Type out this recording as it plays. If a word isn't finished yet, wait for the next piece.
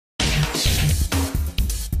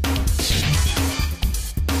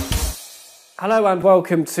Hello and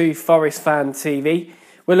welcome to ForestFanTV.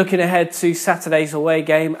 We're looking ahead to Saturday's away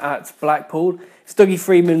game at Blackpool. It's Dougie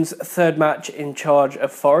Freedman's third match in charge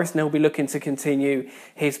of Forest, and he'll be looking to continue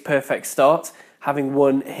his perfect start, having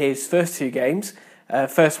won his first two games.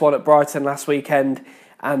 First one at Brighton last weekend,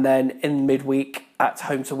 and then in midweek at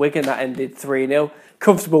home to Wigan. That ended 3-0.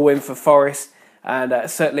 Comfortable win for Forest, and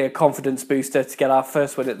certainly a confidence booster to get our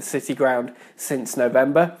first win at the City Ground since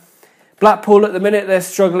November. Blackpool at the minute, they're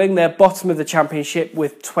struggling. They're bottom of the Championship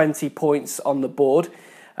with 20 points on the board.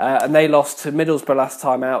 And they lost to Middlesbrough last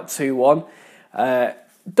time out, 2-1.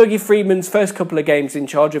 Dougie Freedman's first couple of games in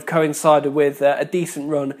charge have coincided with a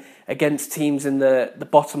decent run against teams in the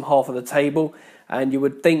bottom half of the table. And you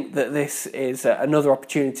would think that this is another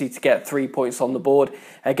opportunity to get 3 points on the board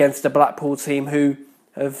against a Blackpool team who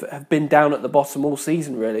have been down at the bottom all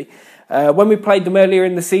season, really. When we played them earlier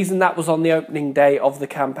in the season, that was on the opening day of the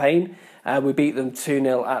campaign. We beat them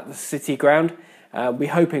 2-0 at the City Ground.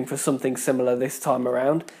 We're hoping for something similar this time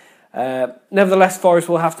around. Nevertheless, Forest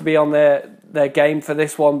will have to be on their game for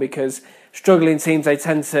this one because struggling teams, they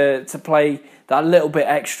tend to play that little bit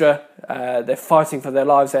extra. They're fighting for their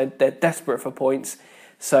lives. They're desperate for points.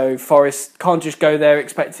 So Forest can't just go there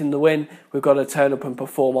expecting the win. We've got to turn up and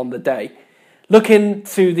perform on the day. Looking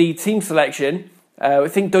to the team selection, I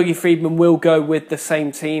think Dougie Freedman will go with the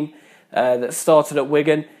same team that started at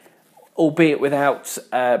Wigan, albeit without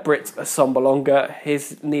Britt Assombalonga.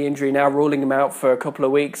 His knee injury now ruling him out for a couple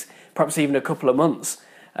of weeks, perhaps even a couple of months.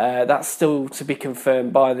 That's still to be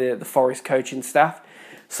confirmed by the Forest coaching staff.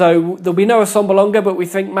 So there'll be no Assombalonga, but we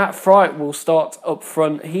think Matt Fright will start up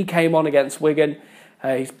front. He came on against Wigan.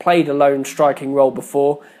 He's played a lone striking role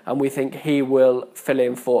before, and we think he will fill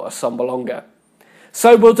in for Assombalonga.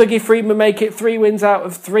 So will Dougie Freedman make it 3 wins out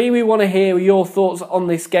of 3? We want to hear your thoughts on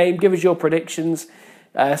this game. Give us your predictions.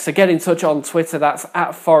 So get in touch on Twitter, that's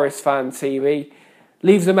at ForestFanTV.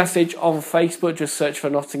 Leave the message on Facebook, just search for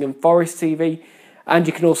Nottingham Forest TV. And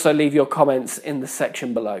you can also leave your comments in the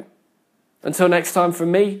section below. Until next time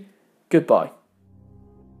from me, goodbye.